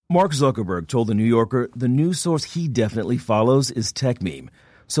Mark Zuckerberg told The New Yorker the news source he definitely follows is TechMeme.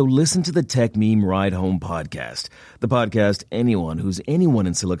 So listen to the TechMeme Ride Home podcast, the podcast anyone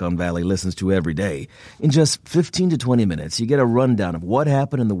in Silicon Valley listens to every day. In just 15 to 20 minutes, you get a rundown of what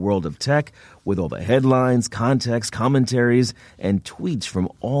happened in the world of tech with all the headlines, context, commentaries, and tweets from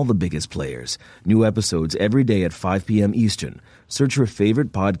all the biggest players. New episodes every day at 5 p.m. Eastern. Search your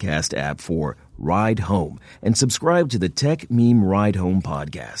favorite podcast app for Ride Home and subscribe to the TechMeme Ride Home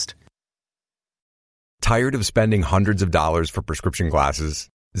podcast. Tired of spending hundreds of dollars for prescription glasses?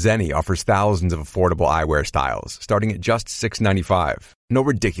 Zenni offers thousands of affordable eyewear styles, starting at just $6.95. No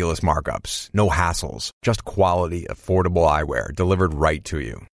ridiculous markups, no hassles, just quality, affordable eyewear delivered right to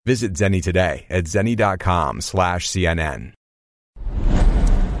you. Visit Zenni today at zenni.com/CNN.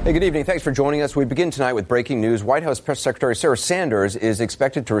 Hey, good evening. Thanks for joining us. We begin tonight with breaking news. White House Press Secretary Sarah Sanders is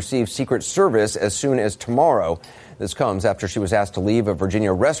expected to receive Secret Service as soon as tomorrow. This comes after she was asked to leave a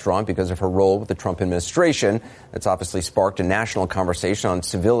Virginia restaurant because of her role with the Trump administration. That's obviously sparked a national conversation on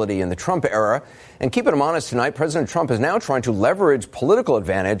civility in the Trump era. And keeping them honest tonight, President Trump is now trying to leverage political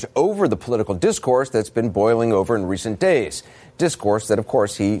advantage over the political discourse that's been boiling over in recent days. Discourse that, of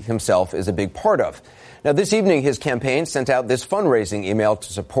course, he himself is a big part of. Now, this evening, his campaign sent out this fundraising email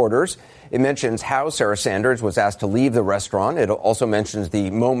to supporters. It mentions how Sarah Sanders was asked to leave the restaurant. It also mentions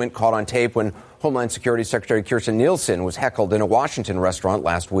the moment caught on tape when Homeland Security Secretary Kirstjen Nielsen was heckled in a Washington restaurant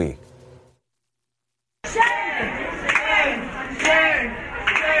last week.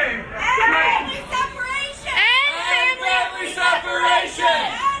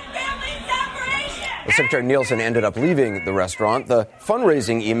 Secretary Nielsen ended up leaving the restaurant. The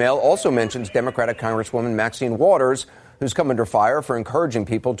fundraising email also mentions Democratic Congresswoman Maxine Waters, who's come under fire for encouraging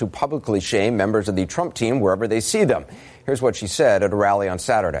people to publicly shame members of the Trump team wherever they see them. Here's what she said at a rally on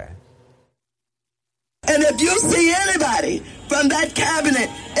Saturday. And if you see anybody from that cabinet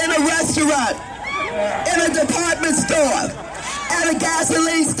in a restaurant, in a department store, at a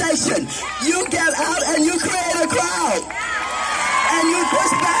gasoline station, you get out and you create a crowd. And you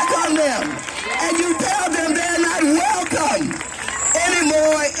push back on them. And you tell them they're not welcome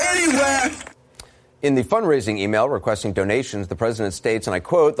anymore, anywhere. In the fundraising email requesting donations, the president states, and I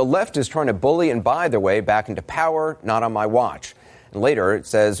quote, "The left is trying to bully and buy their way back into power, not on my watch." And later it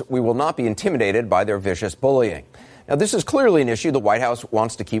says, "We will not be intimidated by their vicious bullying." Now, this is clearly an issue the White House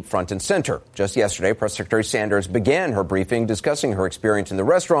wants to keep front and center. Just yesterday, Press Secretary Sanders began her briefing discussing her experience in the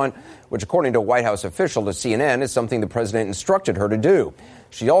restaurant, which, according to a White House official to CNN, is something the president instructed her to do.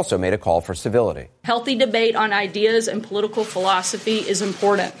 She also made a call for civility. Healthy debate on ideas and political philosophy is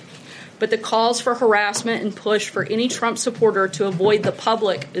important, but the calls for harassment and push for any Trump supporter to avoid the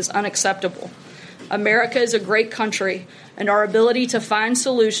public is unacceptable. America is a great country, and our ability to find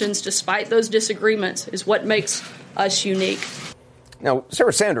solutions despite those disagreements is what makes us unique. Now,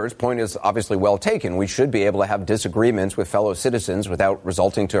 Sarah Sanders' point is obviously well taken. We should be able to have disagreements with fellow citizens without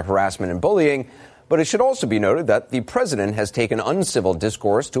resulting to harassment and bullying. But it should also be noted that the president has taken uncivil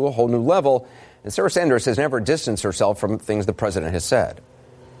discourse to a whole new level, and Sarah Sanders has never distanced herself from things the president has said.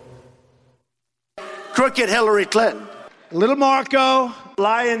 Crooked Hillary Clinton. Little Marco,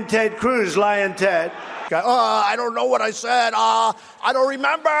 lying Ted Cruz, lying Ted. I don't know what I said. I don't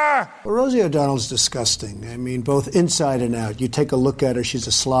remember. Well, Rosie O'Donnell's disgusting. I mean, both inside and out. You take a look at her, she's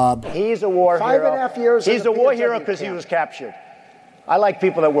a slob. He's a war hero. 5.5 years. He's a war hero because he was captured. I like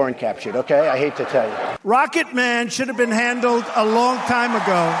people that weren't captured, okay? I hate to tell you. Rocket Man should have been handled a long time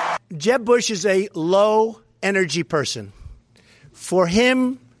ago. Jeb Bush is a low-energy person. For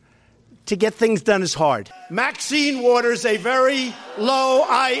him to get things done is hard. Maxine Waters, a very low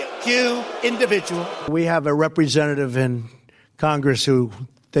IQ individual. We have a representative in Congress who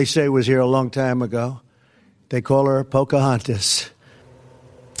they say was here a long time ago. They call her Pocahontas.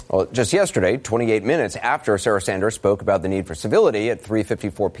 Well, just yesterday, 28 minutes after Sarah Sanders spoke about the need for civility at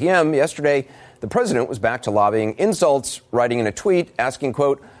 3:54 p.m. yesterday, the president was back to lobbying insults, writing in a tweet, asking,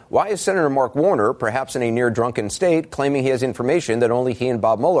 quote, "Why is Senator Mark Warner, perhaps in a near-drunken state, claiming he has information that only he and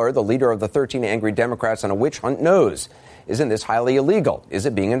Bob Mueller, the leader of the 13 angry Democrats on a witch hunt, knows? Isn't this highly illegal? Is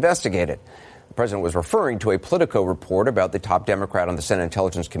it being investigated?" The president was referring to a Politico report about the top Democrat on the Senate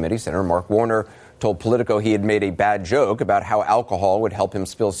Intelligence Committee. Senator Mark Warner told Politico he had made a bad joke about how alcohol would help him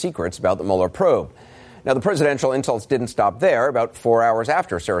spill secrets about the Mueller probe. Now, the presidential insults didn't stop there. About 4 hours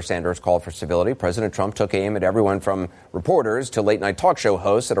after Sarah Sanders called for civility, President Trump took aim at everyone from reporters to late-night talk show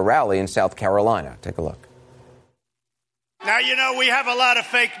hosts at a rally in South Carolina. Take a look. Now, you know, we have a lot of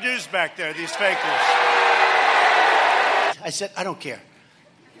fake news back there, these fakers. I said, I don't care.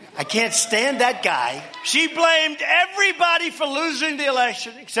 I can't stand that guy. She blamed everybody for losing the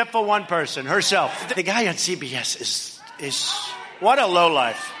election except for one person, herself. The guy on CBS is What a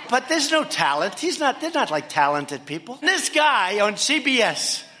lowlife. But there's no talent. They're not like talented people. This guy on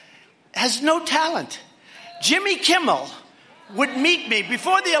CBS has no talent. Jimmy Kimmel would meet me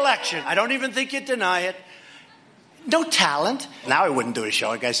before the election. I don't even think you'd deny it. No talent. Now I wouldn't do a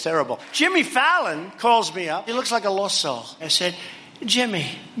show. That guy's terrible. Jimmy Fallon calls me up. He looks like a lost soul. I said, Jimmy,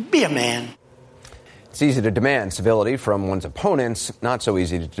 be a man. It's easy to demand civility from one's opponents, not so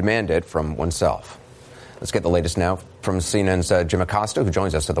easy to demand it from oneself. Let's get the latest now from CNN's Jim Acosta, who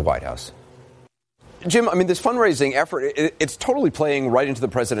joins us at the White House. Jim, I mean, this fundraising effort, it's totally playing right into the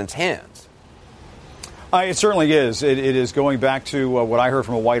president's hands. It certainly is. It is going back to what I heard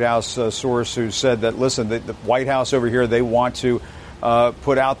from a White House source who said that, listen, the White House over here, they want to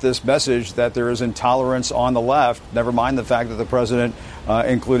put out this message that there is intolerance on the left, never mind the fact that the president,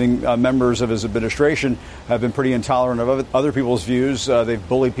 including members of his administration, have been pretty intolerant of other people's views. They've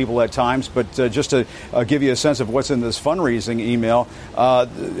bullied people at times. But just to give you a sense of what's in this fundraising email,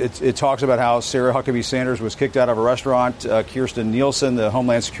 it talks about how Sarah Huckabee Sanders was kicked out of a restaurant. Kirstjen Nielsen, the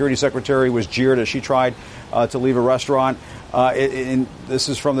Homeland Security Secretary, was jeered as she tried to leave a restaurant. This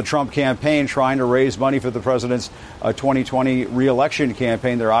is from the Trump campaign trying to raise money for the president's 2020 re-election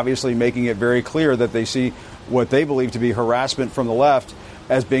campaign. They're obviously making it very clear that they see what they believe to be harassment from the left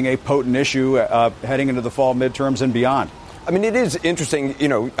as being a potent issue heading into the fall midterms and beyond. I mean, it is interesting,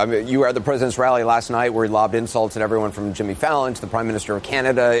 you were at the president's rally last night where he lobbed insults at everyone from Jimmy Fallon to the Prime Minister of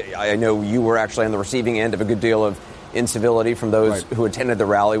Canada. I know you were actually on the receiving end of a good deal of incivility from those who attended the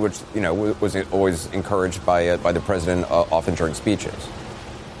rally, which, was always encouraged by the president, often during speeches.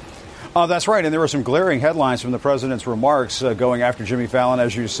 That's right. And there were some glaring headlines from the president's remarks going after Jimmy Fallon,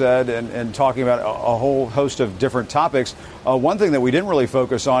 as you said, and talking about a whole host of different topics. One thing that we didn't really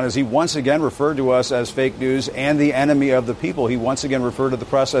focus on is he once again referred to us as fake news and the enemy of the people. He once again referred to the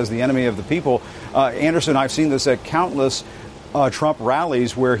press as the enemy of the people. Anderson, I've seen this at countless Trump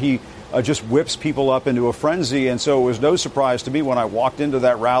rallies where he just whips people up into a frenzy. And so it was no surprise to me when I walked into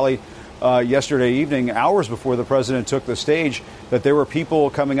that rally yesterday evening, hours before the president took the stage, that there were people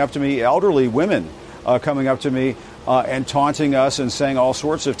coming up to me, elderly women coming up to me and taunting us and saying all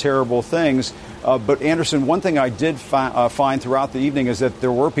sorts of terrible things. But, Anderson, one thing I did find throughout the evening is that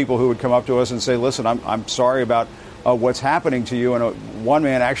there were people who would come up to us and say, listen, I'm sorry about what's happening to you. And one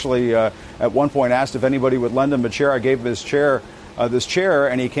man actually at one point asked if anybody would lend him a chair. I gave him his chair. This chair,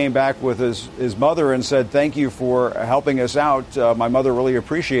 and he came back with his mother and said, thank you for helping us out. My mother really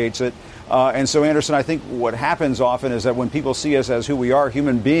appreciates it. And so, Anderson, I think what happens often is that when people see us as who we are,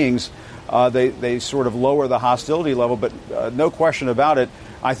 human beings, they sort of lower the hostility level. But no question about it,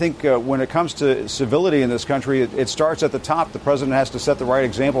 I think when it comes to civility in this country, it starts at the top. The president has to set the right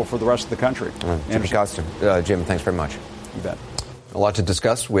example for the rest of the country. Jim, thanks very much. You bet. A lot to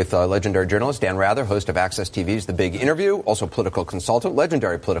discuss with legendary journalist Dan Rather, host of Access TV's The Big Interview, also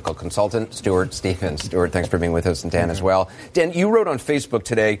legendary political consultant, Stuart Stevens. Stuart, thanks for being with us, and Dan as well. Dan, you wrote on Facebook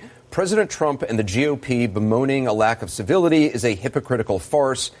today, President Trump and the GOP bemoaning a lack of civility is a hypocritical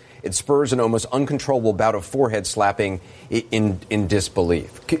farce. It spurs an almost uncontrollable bout of forehead slapping in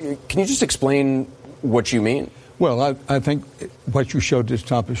disbelief. Can you just explain what you mean? Well, I think what you showed at the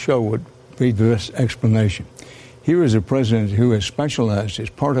top of the show would be the best explanation. Here is a president who has specialized as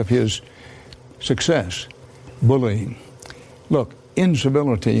part of his success, bullying. Look,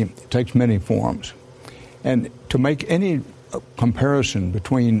 incivility takes many forms. And to make any comparison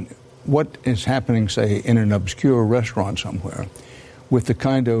between what is happening, say, in an obscure restaurant somewhere with the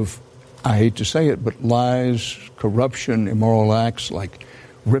kind of, I hate to say it, but lies, corruption, immoral acts like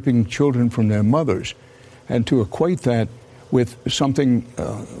ripping children from their mothers, and to equate that with something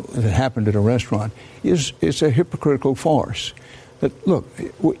that happened at a restaurant is a hypocritical farce. That, look,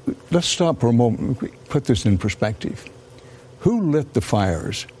 let's stop for a moment, put this in perspective. Who lit the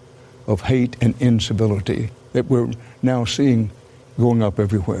fires of hate and incivility that we're now seeing going up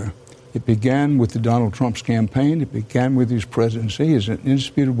everywhere? It began with the Donald Trump's campaign. It began with his presidency. It's an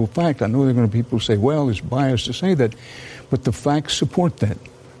indisputable fact. I know there are going to be people who say, well, it's biased to say that, but the facts support that.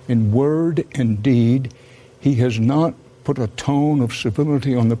 In word and deed, he has not put a tone of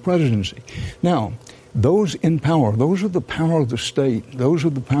civility on the presidency. Now, those in power, those are the power of the state, those are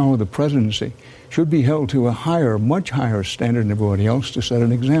the power of the presidency, should be held to a higher, much higher standard than everybody else to set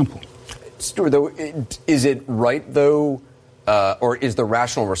an example. Stuart, though, is it right, though, or is the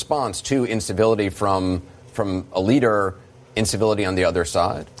rational response to incivility from a leader incivility on the other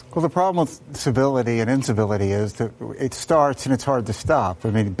side? Well, the problem with civility and incivility is that it starts and it's hard to stop.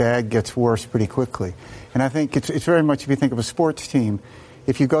 I mean, bad gets worse pretty quickly. And I think it's very much, if you think of a sports team,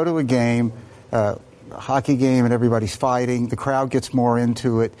 if you go to a game, hockey game and everybody's fighting. The crowd gets more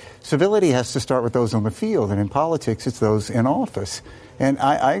into it. Civility has to start with those on the field, and in politics, it's those in office. And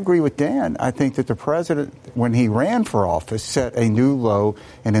I agree with Dan. I think that the president, when he ran for office, set a new low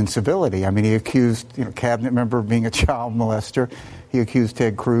in incivility. I mean, he accused cabinet member of being a child molester. He accused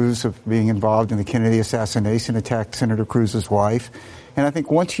Ted Cruz of being involved in the Kennedy assassination, attacked Senator Cruz's wife. And I think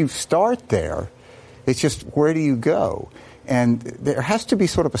once you start there, it's just where do you go? And there has to be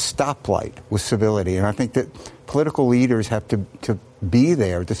sort of a stoplight with civility. And I think that political leaders have to be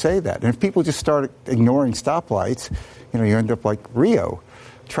there to say that. And if people just start ignoring stoplights, you end up like Rio.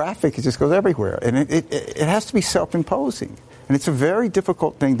 Traffic, it just goes everywhere. And it has to be self-imposing. And it's a very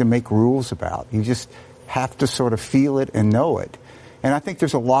difficult thing to make rules about. You just have to sort of feel it and know it. And I think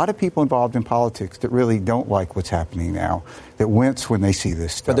there's a lot of people involved in politics that really don't like what's happening now, that wince when they see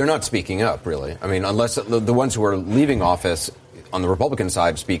this stuff. But they're not speaking up, really. I mean, unless the ones who are leaving office on the Republican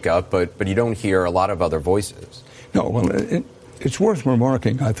side speak up, but you don't hear a lot of other voices. No, well, it's worth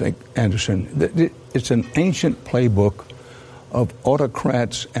remarking, I think, Anderson, that it's an ancient playbook of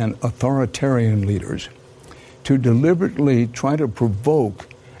autocrats and authoritarian leaders to deliberately try to provoke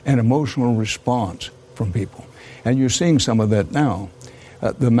an emotional response from people. And you're seeing some of that now.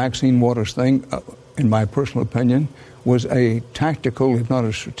 The Maxine Waters thing, in my personal opinion, was a tactical, if not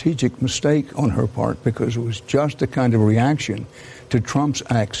a strategic mistake on her part, because it was just the kind of reaction to Trump's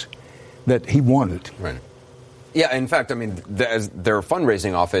acts that he wanted. Right. Yeah, in fact, I mean, they're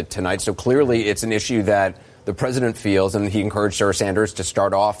fundraising off it tonight, so clearly it's an issue that the president feels, and he encouraged Sarah Sanders to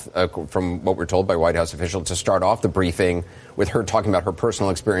start off, from what we're told by White House officials, to start off the briefing with her talking about her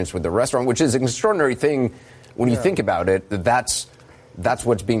personal experience with the restaurant, which is an extraordinary thing when you think about it. That's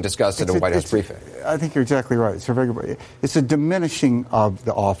what's being discussed at a White House briefing. I think you're exactly right. It's a diminishing of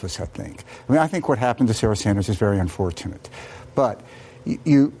the office, I think. I mean, I think what happened to Sarah Sanders is very unfortunate. But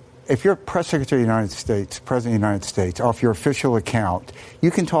if you're Press Secretary of the United States, President of the United States, off your official account, you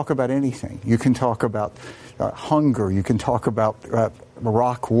can talk about anything. You can talk about hunger. You can talk about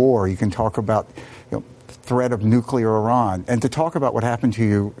Iraq war. You can talk about threat of nuclear Iran. And to talk about what happened to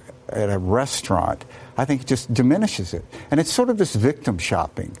you at a restaurant, I think it just diminishes it. And it's sort of this victim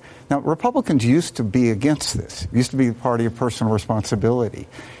shopping. Now, Republicans used to be against this. Used to be the party of personal responsibility.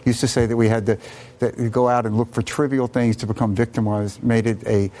 Used to say that we had to go out and look for trivial things to become victimized, made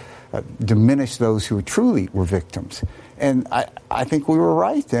it diminish those who truly were victims. And I think we were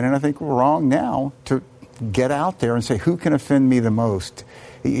right then, and I think we're wrong now to get out there and say, who can offend me the most?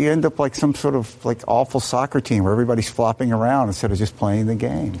 You end up like some sort of like awful soccer team where everybody's flopping around instead of just playing the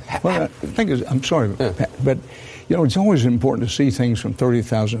game. Well, the thing is, I'm sorry, Pat, but it's always important to see things from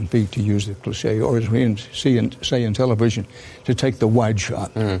 30,000 feet, to use the cliche, or as we say in television, to take the wide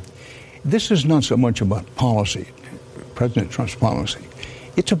shot. Mm-hmm. This is not so much about policy, President Trump's policy.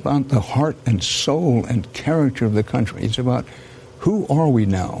 It's about the heart and soul and character of the country. It's about who are we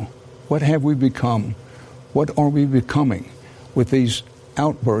now? What have we become? What are we becoming with these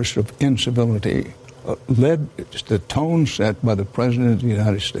outbursts of incivility led the tone set by the President of the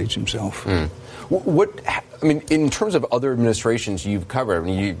United States himself? In terms of other administrations you've covered, I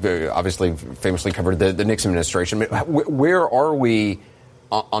mean, you obviously famously covered the Nixon administration. Where are we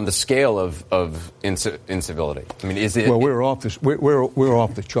on the scale of incivility? I mean, is it? Well, we're off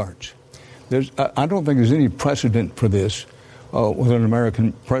the charts. I don't think there's any precedent for this with an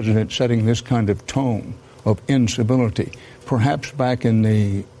American president setting this kind of tone of incivility. Perhaps back in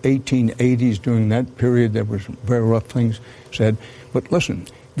the 1880s, during that period, there were some very rough things said. But listen,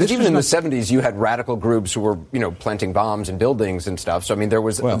 even in the 70s, you had radical groups who were, planting bombs in buildings and stuff. So I mean,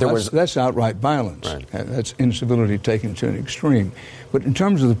 that's outright violence. Right. That's incivility taken to an extreme. But in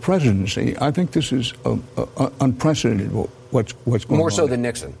terms of the presidency, I think this is unprecedented. What's going on? More so than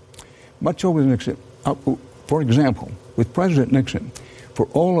Nixon. Much over than Nixon. For example, with President Nixon, for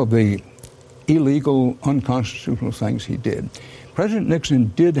all of the illegal, unconstitutional things he did, President Nixon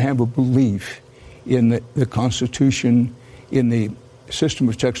did have a belief in the Constitution, in the system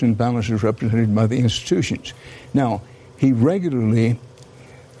of checks and balances represented by the institutions. Now, he regularly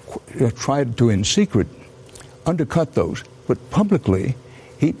tried to, in secret, undercut those, but publicly,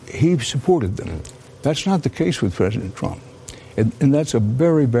 he supported them. That's not the case with President Trump. And that's a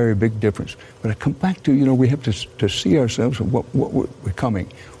very, very big difference. But I come back to, we have to see ourselves and what we're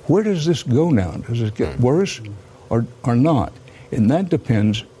becoming. Where does this go now? Does it get worse or not? And that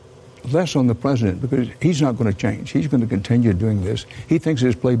depends less on the president, because he's not going to change. He's going to continue doing this. He thinks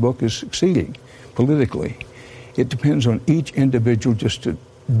his playbook is succeeding politically. It depends on each individual just to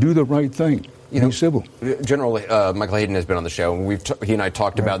do the right thing. Be civil. General Michael Hayden has been on the show, and he and I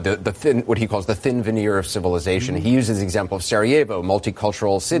talked about the thin, what he calls the thin veneer of civilization. Mm-hmm. He uses the example of Sarajevo,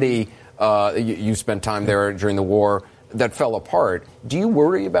 multicultural city, You spent time there during the war that fell apart. Do you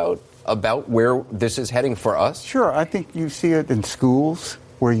worry about where this is heading for us? Sure. I think you see it in schools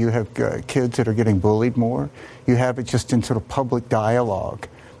where you have kids that are getting bullied more. You have it just in sort of public dialogue.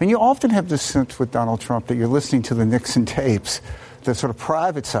 I mean, you often have this sense with Donald Trump that you're listening to the Nixon tapes, the sort of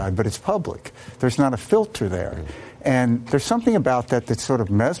private side, but it's public. There's not a filter there. And there's something about that that's sort of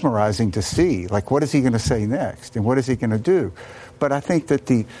mesmerizing to see. Like, what is he going to say next? And what is he going to do? But I think that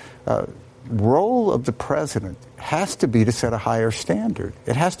the role of the president has to be to set a higher standard.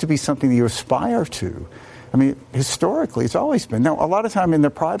 It has to be something that you aspire to. I mean, historically, it's always been. Now, a lot of time in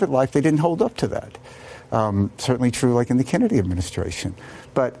their private life, they didn't hold up to that. Certainly true, like in the Kennedy administration.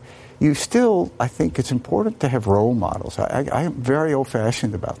 But you still, I think it's important to have role models. I am very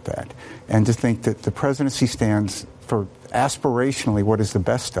old-fashioned about that. And to think that the presidency stands for aspirationally what is the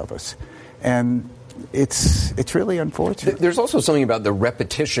best of us. And it's really unfortunate. There's also something about the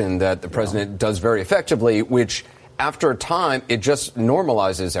repetition that the president does very effectively, which after a time, it just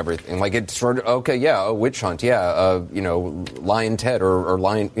normalizes everything. Like it's sort of, okay, yeah, a witch hunt, yeah, Lion Ted or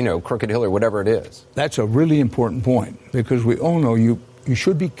Lion, Crooked Hill or whatever it is. That's a really important point because we all know you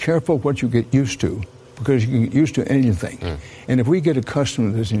should be careful what you get used to because you can get used to anything. And if we get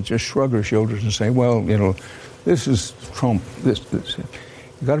accustomed to this and just shrug our shoulders and say, well, this is Trump, this.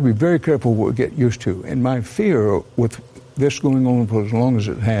 You've got to be very careful what we get used to. And my fear with this going on for as long as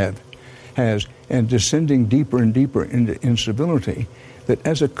it has, and descending deeper and deeper into incivility, that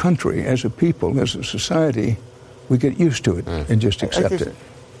as a country, as a people, as a society, we get used to it and just accept it.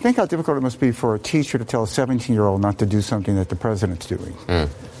 Think how difficult it must be for a teacher to tell a 17-year-old not to do something that the president's doing.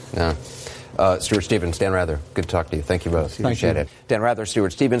 Yeah. Stuart Stevens, Dan Rather, good to talk to you. Thank you both. Appreciate it. Dan Rather,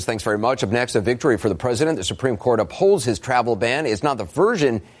 Stuart Stevens, thanks very much. Up next, a victory for the president. The Supreme Court upholds his travel ban. It's not the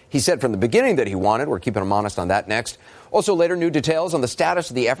version he said from the beginning that he wanted. We're keeping him honest on that next. Also later, new details on the status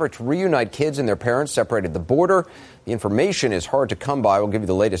of the effort to reunite kids and their parents separated at the border. The information is hard to come by. We'll give you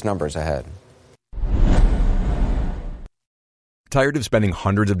the latest numbers ahead. Tired of spending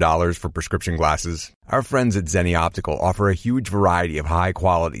hundreds of dollars for prescription glasses? Our friends at Zenni Optical offer a huge variety of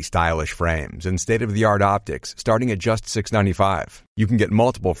high-quality, stylish frames and state-of-the-art optics starting at just $695. You can get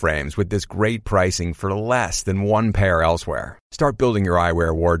multiple frames with this great pricing for less than one pair elsewhere. Start building your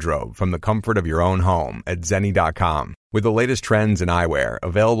eyewear wardrobe from the comfort of your own home at Zenni.com. With the latest trends in eyewear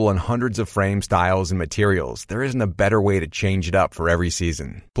available in hundreds of frame styles and materials, there isn't a better way to change it up for every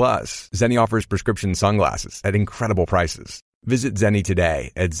season. Plus, Zenni offers prescription sunglasses at incredible prices. Visit Zenni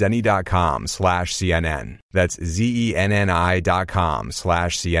today at Zenni.com/CNN. That's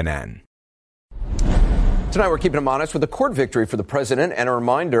ZENNI.com/CNN. Tonight, we're keeping him honest with a court victory for the president and a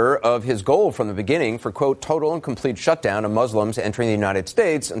reminder of his goal from the beginning for, quote, total and complete shutdown of Muslims entering the United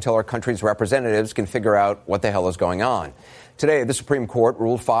States until our country's representatives can figure out what the hell is going on. Today, the Supreme Court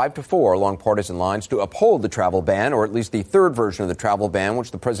ruled 5-4 along partisan lines to uphold the travel ban, or at least the third version of the travel ban, which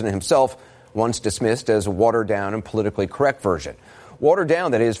the president himself once dismissed as a watered-down and politically correct version. Watered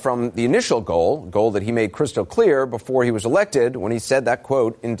down, that is, from the initial goal that he made crystal clear before he was elected when he said that,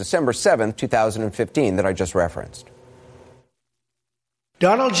 quote, in December 7th, 2015, that I just referenced.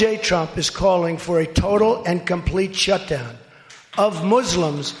 Donald J. Trump is calling for a total and complete shutdown of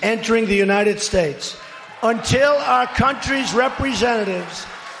Muslims entering the United States until our country's representatives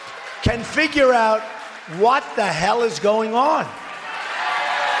can figure out what the hell is going on.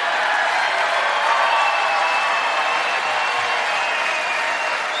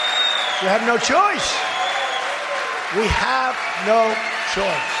 We have no choice. We have no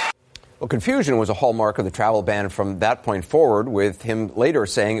choice. Well, confusion was a hallmark of the travel ban from that point forward, with him later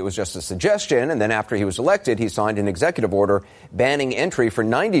saying it was just a suggestion. And then after he was elected, he signed an executive order banning entry for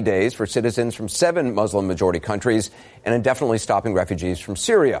 90 days for citizens from 7 Muslim-majority countries and indefinitely stopping refugees from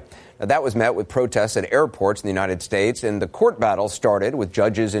Syria. Now, that was met with protests at airports in the United States, and the court battle started with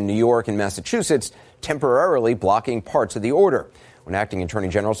judges in New York and Massachusetts temporarily blocking parts of the order. When acting Attorney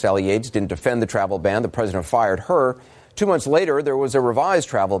General Sally Yates didn't defend the travel ban, the president fired her. 2 months later, there was a revised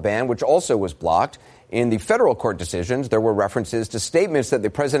travel ban, which also was blocked. In the federal court decisions, there were references to statements that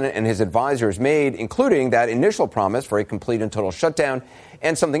the president and his advisors made, including that initial promise for a complete and total shutdown,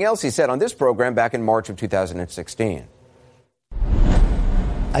 and something else he said on this program back in March of 2016.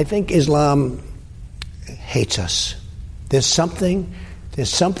 I think Islam hates us. There's something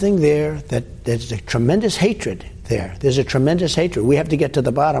there that there's a tremendous hatred there. There's a tremendous hatred. We have to get to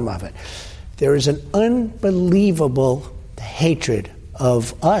the bottom of it. There is an unbelievable hatred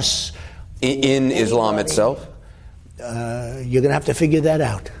of us. In Islam itself? You're going to have to figure that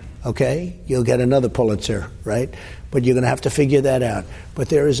out, okay? You'll get another Pulitzer, right? But you're going to have to figure that out. But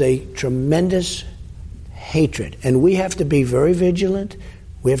there is a tremendous hatred, and we have to be very vigilant.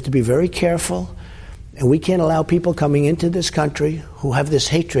 We have to be very careful, and we can't allow people coming into this country who have this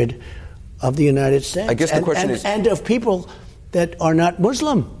hatred of the United States. I guess the question is... And of people that are not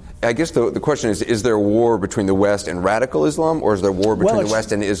Muslim. I guess the question is there a war between the West and radical Islam, or is there a war between the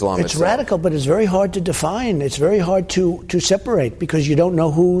West and Islam It's itself? radical, but it's very hard to define. It's very hard to separate because you don't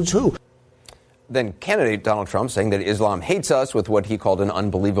know who's who. Then candidate Donald Trump saying that Islam hates us with what he called an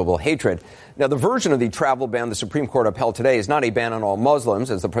unbelievable hatred. Now, the version of the travel ban the Supreme Court upheld today is not a ban on all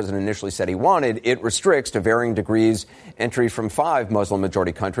Muslims, as the president initially said he wanted. It restricts to varying degrees entry from 5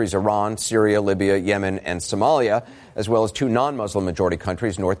 Muslim-majority countries, Iran, Syria, Libya, Yemen, and Somalia, as well as 2 non-Muslim majority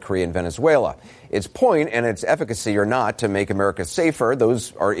countries, North Korea and Venezuela. Its point and its efficacy are not to make America safer.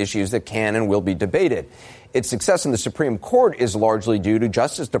 Those are issues that can and will be debated. Its success in the Supreme Court is largely due to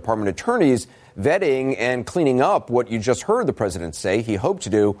Justice Department attorneys vetting and cleaning up what you just heard the president say he hoped to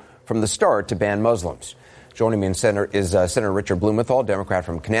do from the start to ban Muslims. Joining me is Senator Richard Blumenthal, Democrat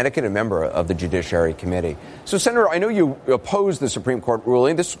from Connecticut, a member of the Judiciary Committee. So, Senator, I know you opposed the Supreme Court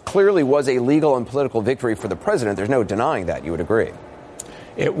ruling. This clearly was a legal and political victory for the president. There's no denying that. You would agree.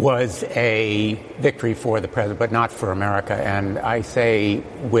 It was a victory for the president, but not for America. And I say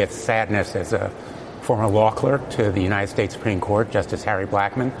with sadness, as a former law clerk to the United States Supreme Court, Justice Harry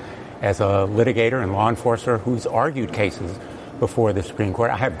Blackmun, as a litigator and law enforcer who's argued cases before the Supreme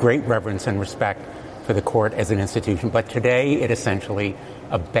Court, I have great reverence and respect for the court as an institution. But today it essentially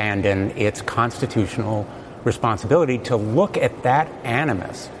abandoned its constitutional responsibility to look at that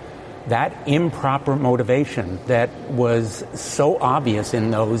animus, that improper motivation that was so obvious in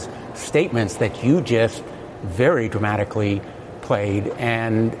those statements that you just very dramatically played.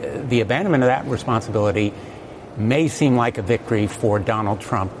 And the abandonment of that responsibility may seem like a victory for Donald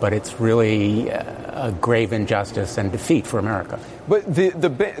Trump, but it's really a grave injustice and defeat for America. But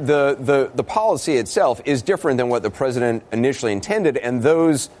the policy itself is different than what the president initially intended, and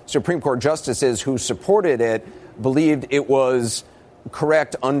those Supreme Court justices who supported it believed it was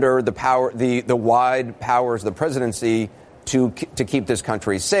correct under the wide powers of the presidency to keep this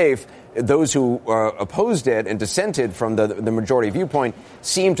country safe. Those who opposed it and dissented from the majority viewpoint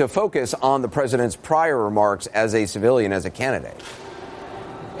seem to focus on the president's prior remarks as a civilian, as a candidate.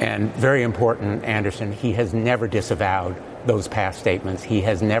 And very important, Anderson, he has never disavowed those past statements. He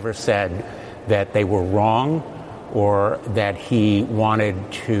has never said that they were wrong or that he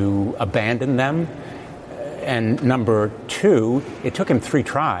wanted to abandon them. And number 2, it took him 3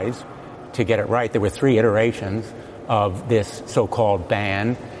 tries to get it right. There were 3 iterations of this so-called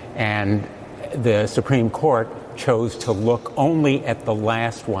ban. And the Supreme Court chose to look only at the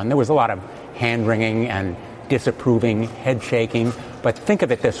last one. There was a lot of hand-wringing and disapproving, head-shaking. But think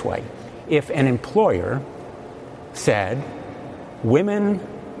of it this way. If an employer said, women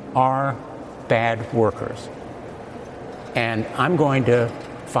are bad workers, and I'm going to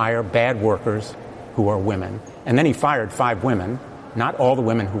fire bad workers who are women, and then he fired 5 women, not all the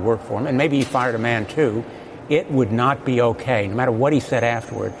women who work for him, and maybe he fired a man too, it would not be okay, no matter what he said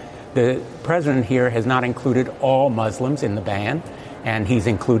afterward. The president here has not included all Muslims in the ban, and he's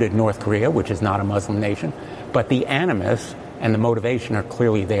included North Korea, which is not a Muslim nation. But the animus and the motivation are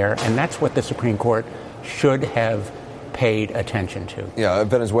clearly there, and that's what the Supreme Court should have paid attention to. Yeah,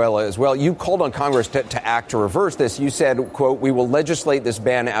 Venezuela as well. You called on Congress to act to reverse this. You said, quote, we will legislate this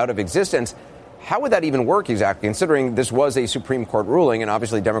ban out of existence. How would that even work exactly, considering this was a Supreme Court ruling, and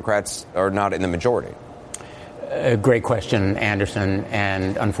obviously Democrats are not in the majority? Great question, Anderson.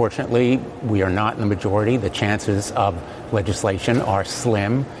 And unfortunately, we are not in the majority. The chances of legislation are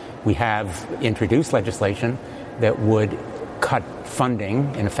slim. We have introduced legislation that would cut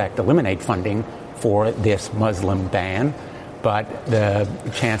funding, in effect, eliminate funding for this Muslim ban. But the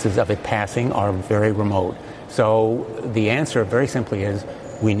chances of it passing are very remote. So the answer very simply is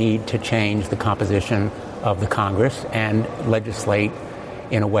we need to change the composition of the Congress and legislate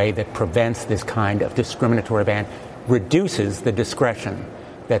in a way that prevents this kind of discriminatory ban, reduces the discretion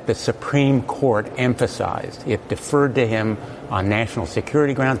that the Supreme Court emphasized. It deferred to him on national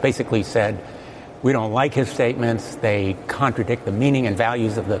security grounds, basically said, we don't like his statements, they contradict the meaning and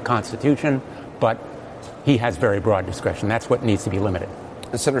values of the Constitution, but he has very broad discretion. That's what needs to be limited.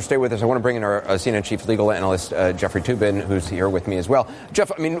 Senator, stay with us. I want to bring in our CNN chief legal analyst, Jeffrey Toobin, who's here with me as well. Jeff,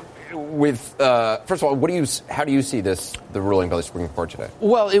 I mean, first of all, how do you see the ruling by the Supreme Court today?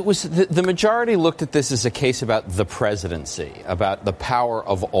 Well, it was the majority looked at this as a case about the presidency, about the power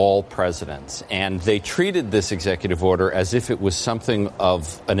of all presidents, and they treated this executive order as if it was something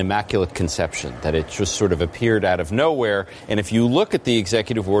of an immaculate conception, that it just sort of appeared out of nowhere. And if you look at the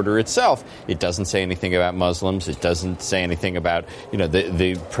executive order itself, it doesn't say anything about Muslims. It doesn't say anything about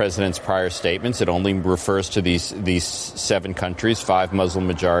the president's prior statements. It only refers to these 7 countries, 5 Muslim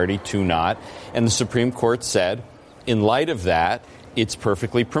majority, 2 not. And the Supreme Court said, in light of that, it's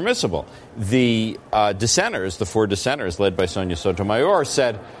perfectly permissible. The dissenters, the 4 dissenters led by Sonia Sotomayor,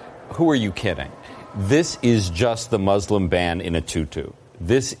 said, who are you kidding? This is just the Muslim ban in a tutu.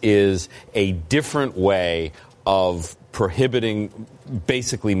 This is a different way of prohibiting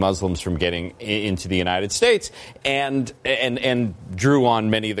basically Muslims from getting into the United States, and drew on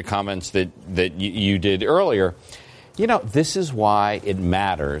many of the comments that you did earlier. This is why it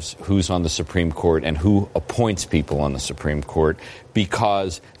matters who's on the Supreme Court and who appoints people on the Supreme Court,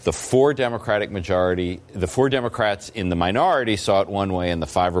 because the 4 Democrats in the minority saw it one way and the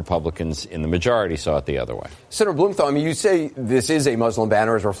 5 Republicans in the majority saw it the other way. Senator Blumenthal, you say this is a Muslim ban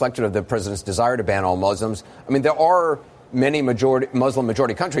or is reflective of the president's desire to ban all Muslims. there are many Muslim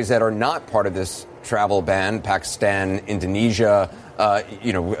majority countries that are not part of this travel ban. Pakistan, Indonesia.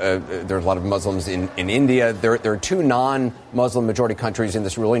 There's a lot of Muslims in India. There are 2 non-Muslim majority countries in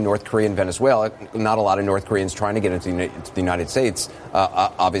this ruling, North Korea and Venezuela. Not a lot of North Koreans trying to get into the United States,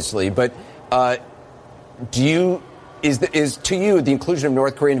 obviously. But is to you the inclusion of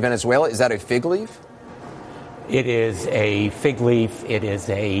North Korea and Venezuela, is that a fig leaf? It is a fig leaf. It is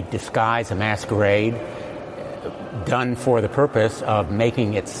a disguise, a masquerade, done for the purpose of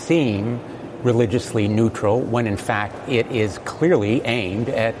making it seem religiously neutral, when in fact it is clearly aimed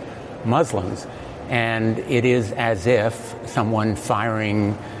at Muslims. And it is as if someone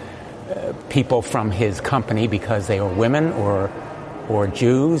firing people from his company because they are women or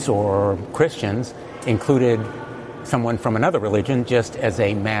Jews or Christians included someone from another religion just as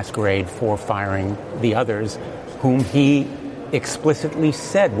a masquerade for firing the others whom he explicitly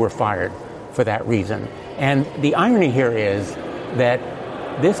said were fired for that reason. And the irony here is that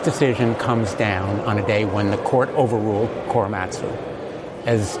this decision comes down on a day when the court overruled Korematsu.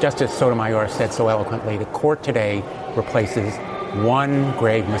 As Justice Sotomayor said so eloquently, the court today replaces one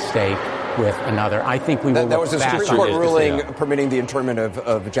grave mistake with another. I think we will that was a back Supreme Court ruling yeah. permitting the internment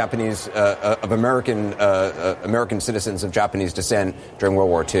of Japanese of American citizens of Japanese descent during World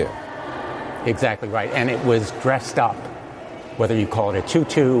War II. Exactly right, and it was dressed up, whether you call it a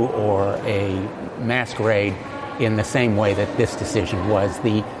tutu or a masquerade, in the same way that this decision was.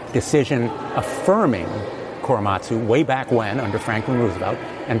 The decision affirming Korematsu way back when under Franklin Roosevelt.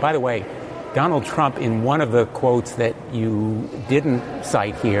 And by the way, Donald Trump, in one of the quotes that you didn't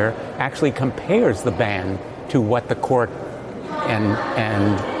cite here, actually compares the ban to what the court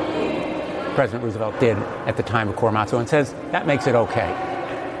and President Roosevelt did at the time of Korematsu, and says that makes it okay.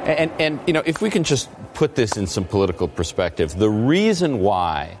 And if we can just put this in some political perspective, the reason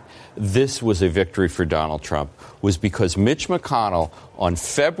why this was a victory for Donald Trump was because Mitch McConnell, on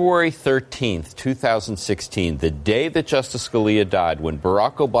February 13th, 2016, the day that Justice Scalia died, when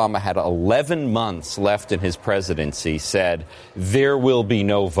Barack Obama had 11 months left in his presidency, said there will be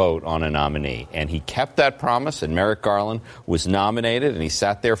no vote on a nominee. And he kept that promise, and Merrick Garland was nominated, and he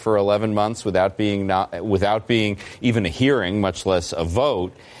sat there for 11 months without being even a hearing, much less a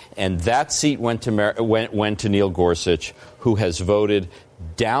vote. And that seat went to Neil Gorsuch, who has voted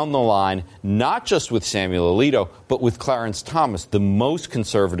down the line, not just with Samuel Alito, but with Clarence Thomas, the most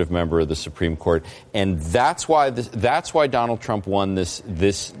conservative member of the Supreme Court. And that's why Donald Trump won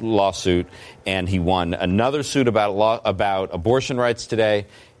this lawsuit, and he won another suit about abortion rights today.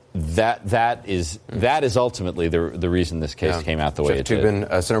 That is ultimately the reason this case came out the way it did.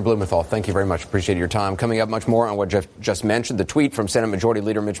 Senator Blumenthal, thank you very much. Appreciate your time. Coming up, much more on what Jeff just mentioned. The tweet from Senate Majority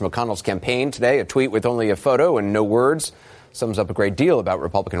Leader Mitch McConnell's campaign today, a tweet with only a photo and no words, sums up a great deal about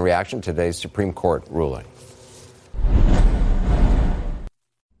Republican reaction to today's Supreme Court ruling.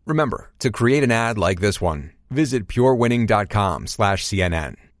 Remember, to create an ad like this one, visit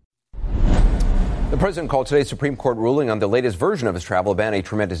purewinning.com/CNN. The president called today's Supreme Court ruling on the latest version of his travel ban a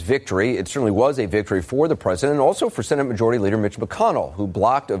tremendous victory. It certainly was a victory for the president and also for Senate Majority Leader Mitch McConnell, who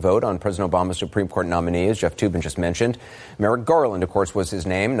blocked a vote on President Obama's Supreme Court nominee, as Jeff Toobin just mentioned. Merrick Garland, of course, was his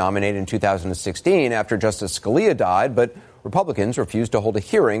name, nominated in 2016 after Justice Scalia died, but Republicans refused to hold a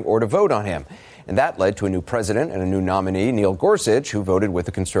hearing or to vote on him. And that led to a new president and a new nominee, Neil Gorsuch, who voted with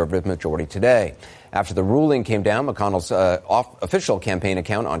the conservative majority today. After the ruling came down, McConnell's official campaign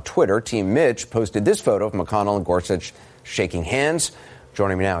account on Twitter, Team Mitch, posted this photo of McConnell and Gorsuch shaking hands.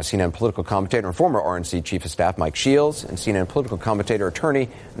 Joining me now is CNN political commentator and former RNC Chief of Staff Mike Shields, and CNN political commentator, attorney,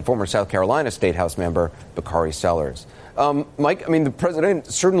 and former South Carolina State House member Bakari Sellers. Mike, I mean, the president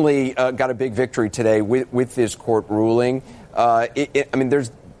certainly got a big victory today with this court ruling.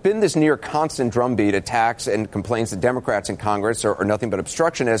 There's been this near constant drumbeat attacks and complaints that Democrats in Congress are nothing but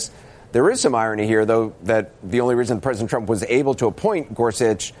obstructionists. There is some irony here, though, that the only reason President Trump was able to appoint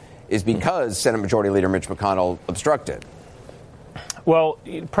Gorsuch is because Senate Majority Leader Mitch McConnell obstructed. Well,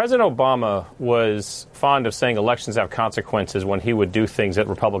 President Obama was fond of saying elections have consequences when he would do things that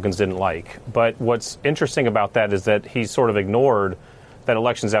Republicans didn't like. But what's interesting about that is that he sort of ignored that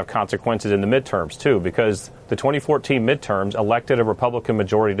elections have consequences in the midterms, too, because the 2014 midterms elected a Republican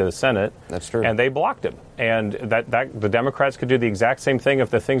majority to the Senate. That's true. And they blocked him. And that the Democrats could do the exact same thing if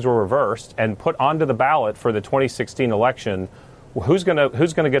the things were reversed and put onto the ballot for the 2016 election who's going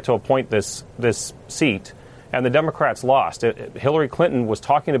to get to appoint this seat. And the Democrats lost. Hillary Clinton was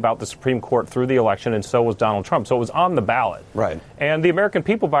talking about the Supreme Court through the election, and so was Donald Trump. So it was on the ballot. Right. And the American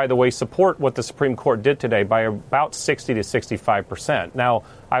people, by the way, support what the Supreme Court did today by about 60 to 65%. Now,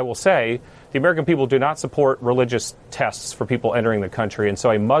 I will say the American people do not support religious tests for people entering the country, and so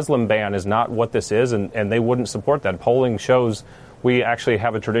a Muslim ban is not what this is, and they wouldn't support that. Polling shows we actually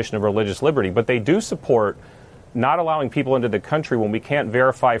have a tradition of religious liberty, but they do support not allowing people into the country when we can't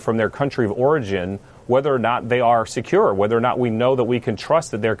verify from their country of origin whether or not they are secure, whether or not we know that we can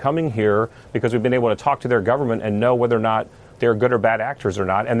trust that they're coming here because we've been able to talk to their government and know whether or not they're good or bad actors or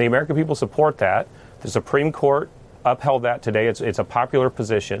not. And the American people support that. The Supreme Court upheld that today. It's a popular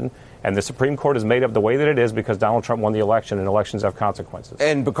position. And the Supreme Court is made up the way that it is because Donald Trump won the election, and elections have consequences.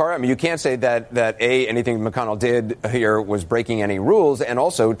 And, Bakari, I mean, you can't say that anything McConnell did here was breaking any rules. And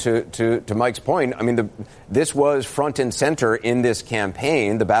also, to Mike's point, I mean, this was front and center in this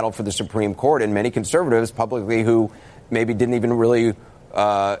campaign, the battle for the Supreme Court, and many conservatives publicly who maybe didn't even really,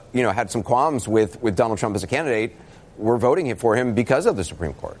 had some qualms with Donald Trump as a candidate were voting for him because of the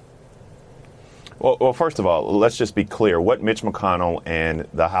Supreme Court. Well, first of all, let's just be clear. What Mitch McConnell and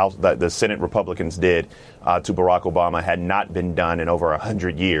the Senate Republicans did to Barack Obama had not been done in over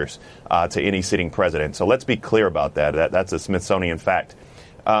 100 years to any sitting president. So let's be clear about that. That's a Smithsonian fact.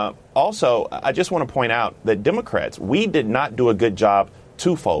 Also, I just want to point out that Democrats, we did not do a good job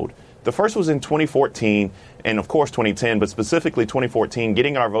twofold. The first was in 2014 and, of course, 2010, but specifically 2014,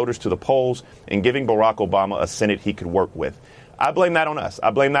 getting our voters to the polls and giving Barack Obama a Senate he could work with. I blame that on us. I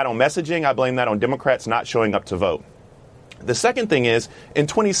blame that on messaging. I blame that on Democrats not showing up to vote. The second thing is, in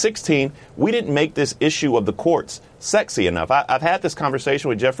 2016, we didn't make this issue of the courts sexy enough. I've had this conversation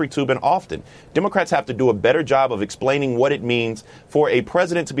with Jeffrey Toobin often. Democrats have to do a better job of explaining what it means for a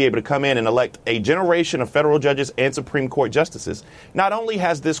president to be able to come in and elect a generation of federal judges and Supreme Court justices. Not only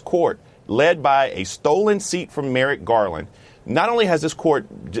has this court, led by a stolen seat from Merrick Garland, not only has this court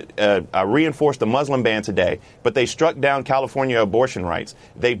reinforced the Muslim ban today, but they struck down California abortion rights.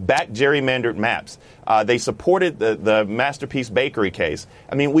 They backed gerrymandered maps. They supported the Masterpiece Bakery case.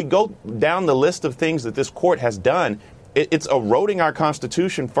 I mean, we go down the list of things that this court has done. It's eroding our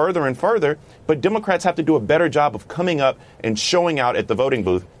Constitution further and further, but Democrats have to do a better job of coming up and showing out at the voting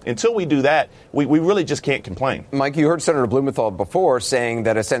booth. Until we do that, we really just can't complain. Mike, you heard Senator Blumenthal before saying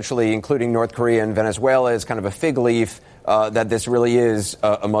that essentially including North Korea and Venezuela is kind of a fig leaf, that this really is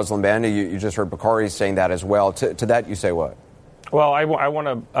a Muslim ban. You just heard Bakari saying that as well. To that, you say what? Well, I want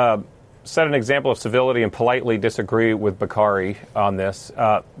to set an example of civility and politely disagree with Bakari on this.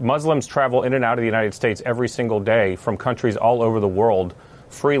 Muslims travel in and out of the United States every single day from countries all over the world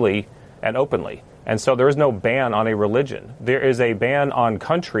freely and openly. And so there is no ban on a religion. There is a ban on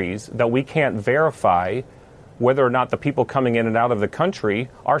countries that we can't verify whether or not the people coming in and out of the country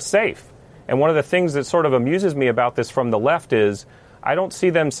are safe. And one of the things that sort of amuses me about this from the left is I don't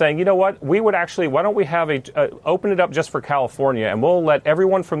see them saying, you know what, we would actually, why don't we have open it up just for California and we'll let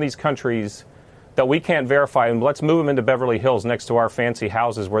everyone from these countries that we can't verify and let's move them into Beverly Hills next to our fancy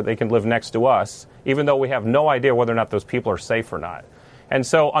houses where they can live next to us, even though we have no idea whether or not those people are safe or not. And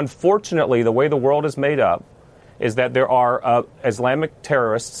so, unfortunately, the way the world is made up is that there are Islamic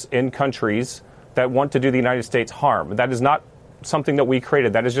terrorists in countries that want to do the United States harm. That is not something that we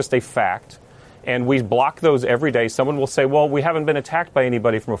created. That is just a fact. And we block those every day. Someone will say, well, we haven't been attacked by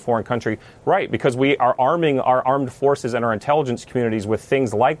anybody from a foreign country. Right, because we are arming our armed forces and our intelligence communities with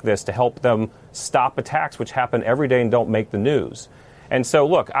things like this to help them stop attacks, which happen every day and don't make the news. And so,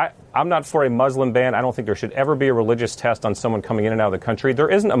 look, I'm not for a Muslim ban. I don't think there should ever be a religious test on someone coming in and out of the country. There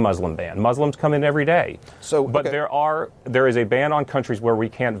isn't a Muslim ban. Muslims come in every day. But there is a ban on countries where we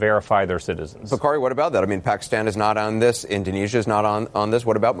can't verify their citizens. Bakari, what about that? I mean, Pakistan is not on this. Indonesia is not on this.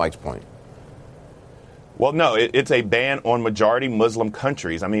 What about Mike's point? Well, no, it's a ban on majority Muslim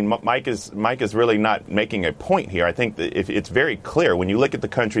countries. I mean, Mike is really not making a point here. I think that if it's very clear when you look at the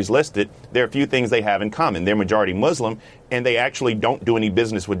countries listed, there are a few things they have in common. They're majority Muslim, and they actually don't do any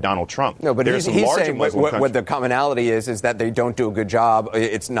business with Donald Trump. No, but he's saying what the commonality is that they don't do a good job.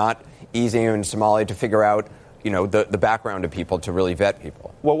 It's not easy in Somalia to figure out, the background of people to really vet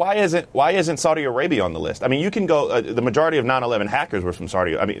people. Well, why isn't Saudi Arabia on the list? I mean, you can go. The majority of 9/11 hackers were from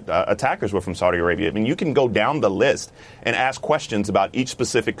Saudi. Attackers were from Saudi Arabia. I mean, you can go down the list and ask questions about each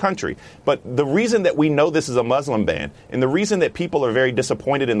specific country. But the reason that we know this is a Muslim ban, and the reason that people are very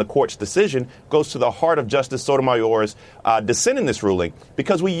disappointed in the court's decision, goes to the heart of Justice Sotomayor's dissent in this ruling,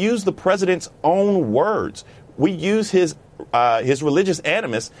 because we use the president's own words. We use his religious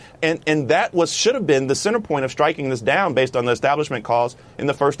animus, and that should have been the center point of striking this down based on the establishment clause in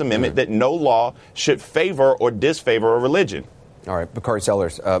the First Amendment that no law should favor or disfavor a religion. All right, Bakari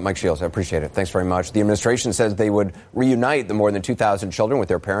Sellers, Mike Shields, I appreciate it. Thanks very much. The administration says they would reunite the more than 2,000 children with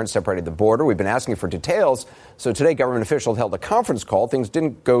their parents separated at the border. We've been asking for details. So today, government officials held a conference call. Things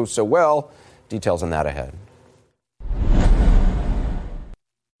didn't go so well. Details on that ahead.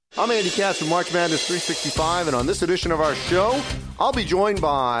 I'm Andy Katz from March Madness 365, and on this edition of our show, I'll be joined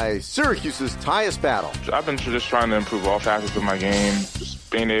by Syracuse's Tyus Battle. I've been just trying to improve all facets of my game,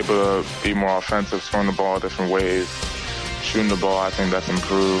 just being able to be more offensive, throwing the ball different ways, shooting the ball, I think that's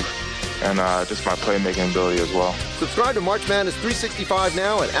improved, and just my playmaking ability as well. Subscribe to March Madness 365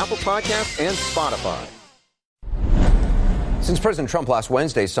 now at Apple Podcasts and Spotify. Since President Trump last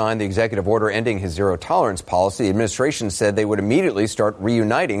Wednesday signed the executive order ending his zero-tolerance policy, the administration said they would immediately start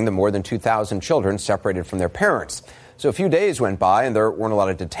reuniting the more than 2,000 children separated from their parents. So a few days went by and there weren't a lot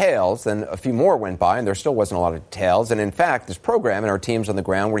of details. Then a few more went by and there still wasn't a lot of details. And in fact, this program and our teams on the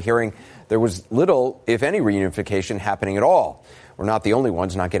ground were hearing there was little, if any, reunification happening at all. We're not the only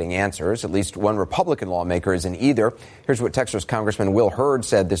ones not getting answers. At least one Republican lawmaker is in either. Here's what Texas Congressman Will Hurd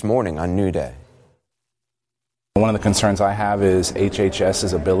said this morning on New Day. One of the concerns I have is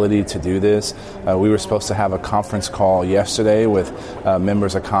HHS's ability to do this. We were supposed to have a conference call yesterday with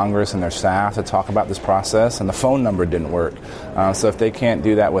members of Congress and their staff to talk about this process, and the phone number didn't work. So if they can't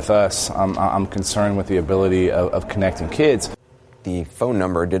do that with us, I'm concerned with the ability of connecting kids. The phone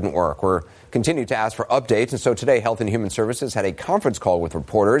number didn't work. We're continuing to ask for updates, and so today Health and Human Services had a conference call with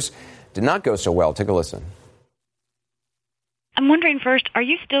reporters. Did not go so well. Take a listen. I'm wondering first, are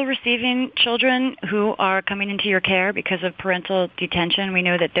you still receiving children who are coming into your care because of parental detention? We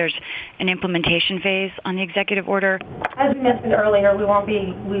know that there's an implementation phase on the executive order. As we mentioned earlier, we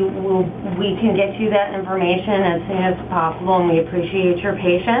can get you that information as soon as possible, and we appreciate your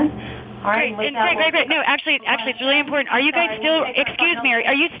patience. All right. Great. No, actually, it's really important. Are you guys still, excuse me,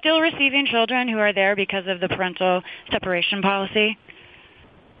 are you still receiving children who are there because of the parental separation policy?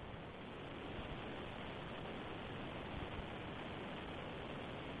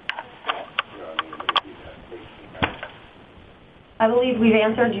 I believe we've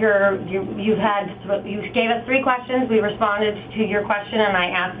answered you gave us 3 questions. We responded to your question, and I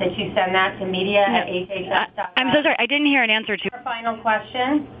asked that you send that to media@hhs.gov. I'm so sorry. I didn't hear an answer to your final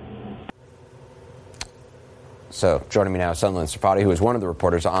question. So joining me now is Sunland Safadi, who is one of the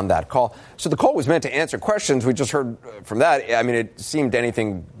reporters on that call. So the call was meant to answer questions. We just heard from that. I mean, it seemed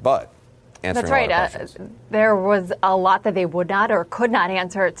anything but answering. That's right. There was a lot that they would not or could not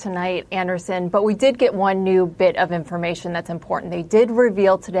answer tonight, Anderson, but we did get one new bit of information that's important. They did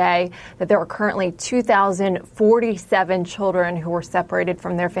reveal today that there are currently 2,047 children who were separated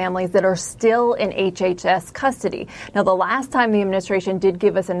from their families that are still in HHS custody. Now, the last time the administration did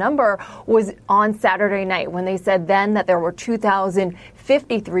give us a number was on Saturday night when they said then that there were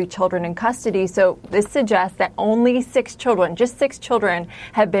 2,053 children in custody. So this suggests that only 6 children, just 6 children,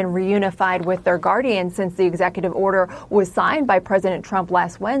 have been reunified with their guardians since the executive order was signed by President Trump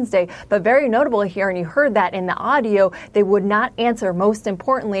last Wednesday. But very notable here, and you heard that in the audio, they would not answer, most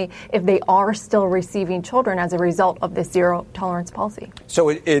importantly, if they are still receiving children as a result of this zero tolerance policy. So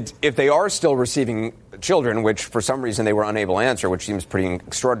if they are still receiving children, which for some reason they were unable to answer, which seems pretty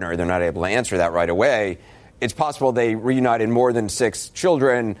extraordinary, they're not able to answer that right away, it's possible they reunited more than 6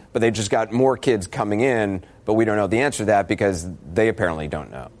 children, but they just got more kids coming in, but we don't know the answer to that because they apparently don't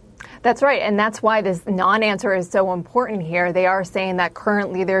know. That's right, and that's why this non-answer is so important here. They are saying that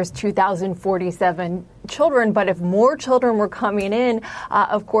currently there's 2,047 children. But if more children were coming in,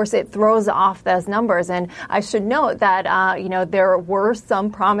 of course, it throws off those numbers. And I should note that, there were some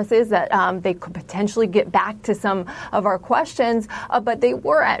promises that they could potentially get back to some of our questions, but they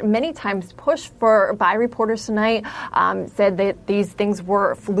were at many times pushed by reporters tonight, said that these things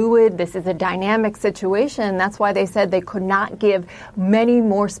were fluid. This is a dynamic situation. That's why they said they could not give many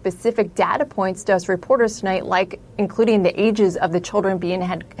more specific data points to us reporters tonight, like including the ages of the children being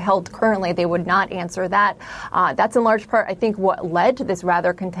held currently. They would not answer that. That's in large part, I think, what led to this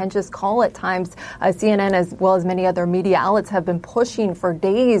rather contentious call at times. CNN, as well as many other media outlets, have been pushing for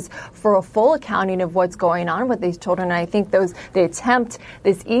days for a full accounting of what's going on with these children. And I think the attempt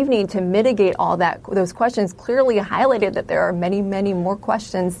this evening to mitigate all those questions clearly highlighted that there are many, many more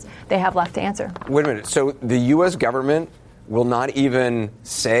questions they have left to answer. Wait a minute. So the U.S. government will not even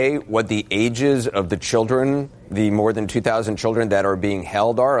say what the ages of the children, the more than 2,000 children that are being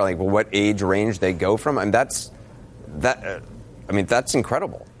held are, like what age range they go from? I mean, that's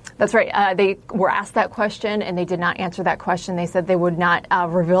incredible. That's right. They were asked that question, and they did not answer that question. They said they would not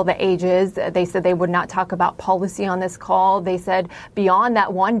reveal the ages. They said they would not talk about policy on this call. They said beyond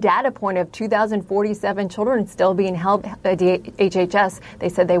that one data point of 2,047 children still being held at HHS, they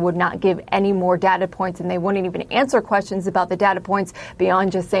said they would not give any more data points, and they wouldn't even answer questions about the data points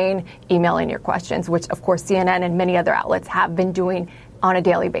beyond just saying, email in your questions, which, of course, CNN and many other outlets have been doing on a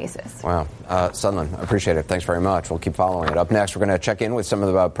daily basis. Wow. Sutherland, I appreciate it. Thanks very much. We'll keep following it. Up next, we're going to check in with some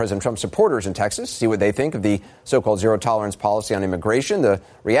of the President Trump supporters in Texas, see what they think of the so-called zero-tolerance policy on immigration, the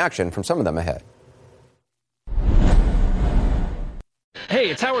reaction from some of them ahead. Hey,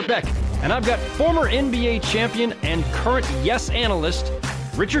 it's Howard Beck, and I've got former NBA champion and current Yes analyst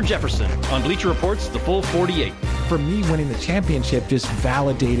Richard Jefferson on Bleacher Report's The Full 48. For me, winning the championship just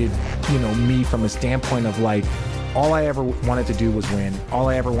validated, me from a standpoint of like, all I ever wanted to do was win. All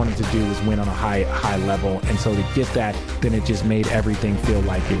I ever wanted to do was win on a high level. And so to get that, then it just made everything feel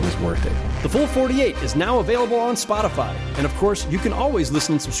like it was worth it. The Full 48 is now available on Spotify. And of course, you can always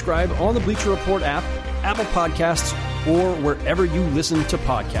listen and subscribe on the Bleacher Report app, Apple Podcasts, or wherever you listen to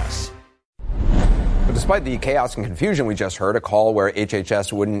podcasts. But despite the chaos and confusion we just heard, a call where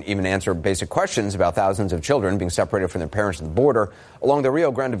HHS wouldn't even answer basic questions about thousands of children being separated from their parents at the border. Along the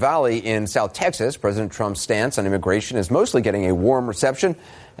Rio Grande Valley in South Texas, President Trump's stance on immigration is mostly getting a warm reception.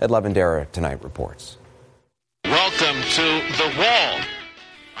 Ed Lavendera tonight reports. Welcome to the wall.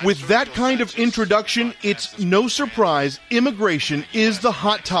 With that kind of introduction, it's no surprise immigration is the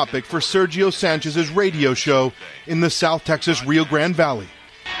hot topic for Sergio Sanchez's radio show in the South Texas Rio Grande Valley.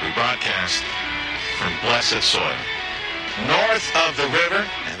 We broadcast from blessed soil, north of the river.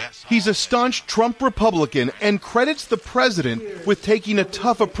 He's a staunch Trump Republican and credits the president with taking a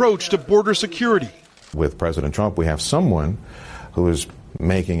tough approach to border security. With President Trump, we have someone who is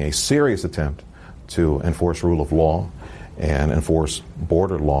making a serious attempt to enforce rule of law and enforce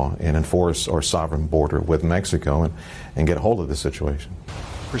border law and enforce our sovereign border with Mexico and get a hold of this situation.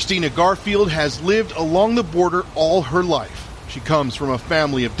 Christina Garfield has lived along the border all her life. She comes from a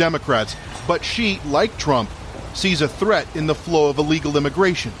family of Democrats, but she, like Trump, sees a threat in the flow of illegal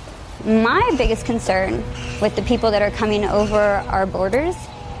immigration. My biggest concern with the people that are coming over our borders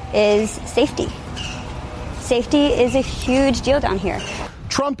is safety. Safety is a huge deal down here.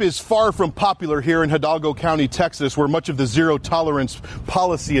 Trump is far from popular here in Hidalgo County, Texas, where much of the zero-tolerance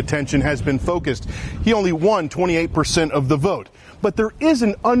policy attention has been focused. He only won 28% of the vote. But there is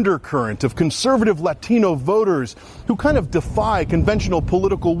an undercurrent of conservative Latino voters who kind of defy conventional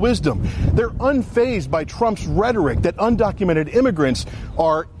political wisdom. They're unfazed by Trump's rhetoric that undocumented immigrants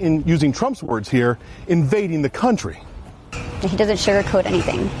are, in using Trump's words here, invading the country. He doesn't sugarcoat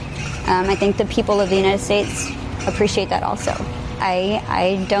anything. I think the people of the United States appreciate that also.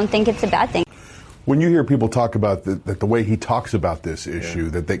 I don't think it's a bad thing. When you hear people talk about the way he talks about this issue,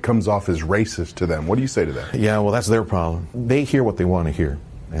 that comes off as racist to them, what do you say to that? Yeah, well, that's their problem. They hear what they want to hear,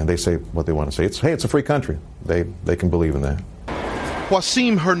 and they say what they want to say. It's a free country. They can believe in that.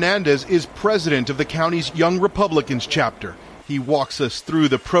 Wasim Hernandez is president of the county's Young Republicans chapter. He walks us through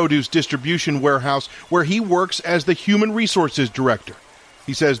the produce distribution warehouse where he works as the human resources director.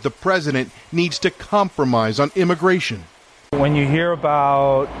 He says the president needs to compromise on immigration. When you hear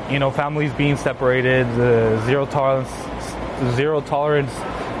about, families being separated, the zero tolerance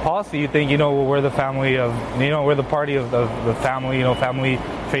policy, you think, we're the family of, we're the party of the family, family,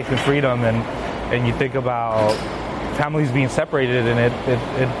 faith, and freedom, and you think about families being separated, and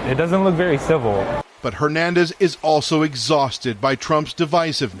it doesn't look very civil. But Hernandez is also exhausted by Trump's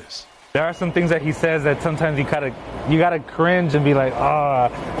divisiveness. There are some things that he says that sometimes you gotta cringe and be like, how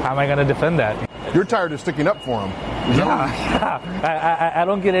am I going to defend that? You're tired of sticking up for him. Yeah. I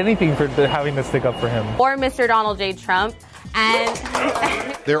don't get anything for having to stick up for him. Or Mr. Donald J. Trump. And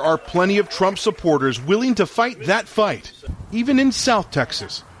there are plenty of Trump supporters willing to fight that fight, even in South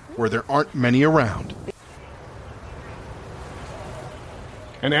Texas, where there aren't many around.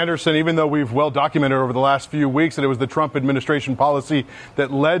 And Anderson, even though we've well documented over the last few weeks that it was the Trump administration policy that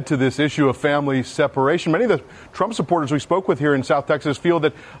led to this issue of family separation, many of the Trump supporters we spoke with here in South Texas feel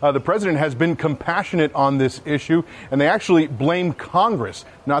that the president has been compassionate on this issue, and they actually blame Congress,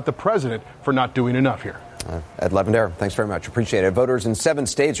 not the president, for not doing enough here. Ed Levendare, thanks very much. Appreciate it. Voters in 7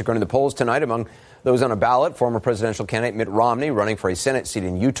 states are going to the polls tonight. Among those on a ballot, former presidential candidate Mitt Romney running for a Senate seat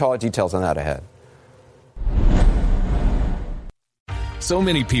in Utah. Details on that ahead. So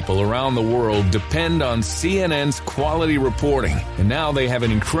many people around the world depend on CNN's quality reporting, and now they have an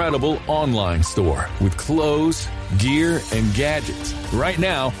incredible online store with clothes, gear, and gadgets. Right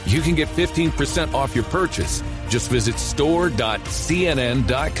now, you can get 15% off your purchase. Just visit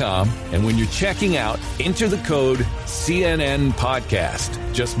store.cnn.com, and when you're checking out, enter the code CNN Podcast,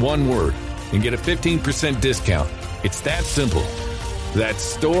 just one word, and get a 15% discount. It's that simple. That's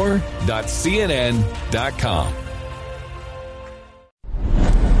store.cnn.com.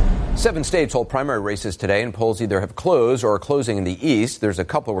 7 states hold primary races today, and polls either have closed or are closing in the East. There's a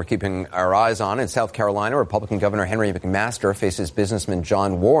couple we're keeping our eyes on. In South Carolina, Republican Governor Henry McMaster faces businessman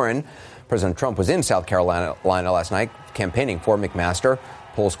John Warren. President Trump was in South Carolina last night campaigning for McMaster.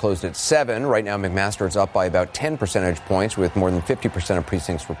 Polls closed at 7. Right now, McMaster is up by about 10 percentage points, with more than 50% of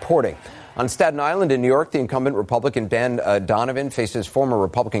precincts reporting. On Staten Island in New York, the incumbent Republican Ben Donovan faces former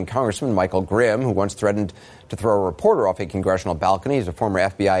Republican Congressman Michael Grimm, who once threatened to throw a reporter off a congressional balcony. He's a former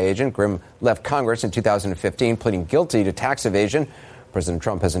FBI agent. Grimm left Congress in 2015, pleading guilty to tax evasion. President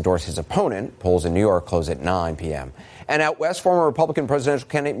Trump has endorsed his opponent. Polls in New York close at 9 p.m. And out west, former Republican presidential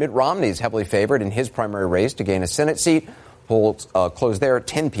candidate Mitt Romney is heavily favored in his primary race to gain a Senate seat. Polls close there at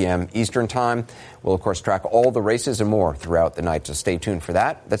 10 p.m. Eastern Time. We'll, of course, track all the races and more throughout the night, so stay tuned for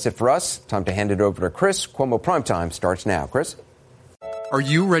that. That's it for us. Time to hand it over to Chris. Cuomo Primetime starts now. Chris? Are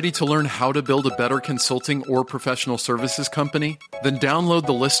you ready to learn how to build a better consulting or professional services company? Then download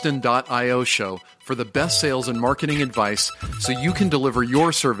the Liston.io show for the best sales and marketing advice so you can deliver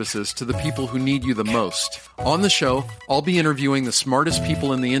your services to the people who need you the most. On the show, I'll be interviewing the smartest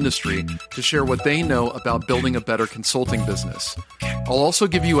people in the industry to share what they know about building a better consulting business. I'll also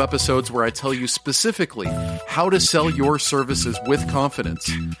give you episodes where I tell you specifically how to sell your services with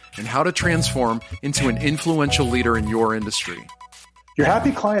confidence and how to transform into an influential leader in your industry. Your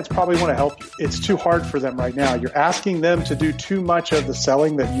happy clients probably want to help you. It's too hard for them right now. You're asking them to do too much of the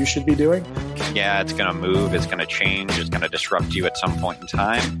selling that you should be doing. Yeah, it's going to move. It's going to change. It's going to disrupt you at some point in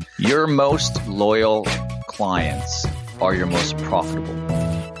time. Your most loyal clients are your most profitable.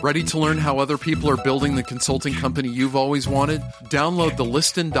 Ready to learn how other people are building the consulting company you've always wanted? Download the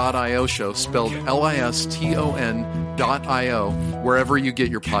Liston.io show, spelled Liston.io, wherever you get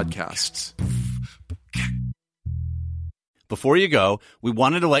your podcasts. Before you go, we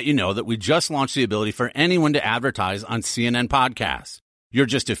wanted to let you know that we just launched the ability for anyone to advertise on CNN Podcasts. You're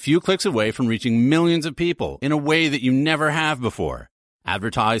just a few clicks away from reaching millions of people in a way that you never have before.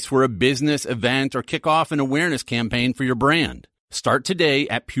 Advertise for a business, event, or kick off an awareness campaign for your brand. Start today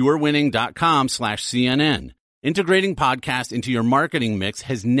at purewinning.com/CNN. Integrating podcasts into your marketing mix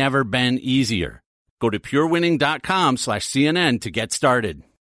has never been easier. Go to purewinning.com/CNN to get started.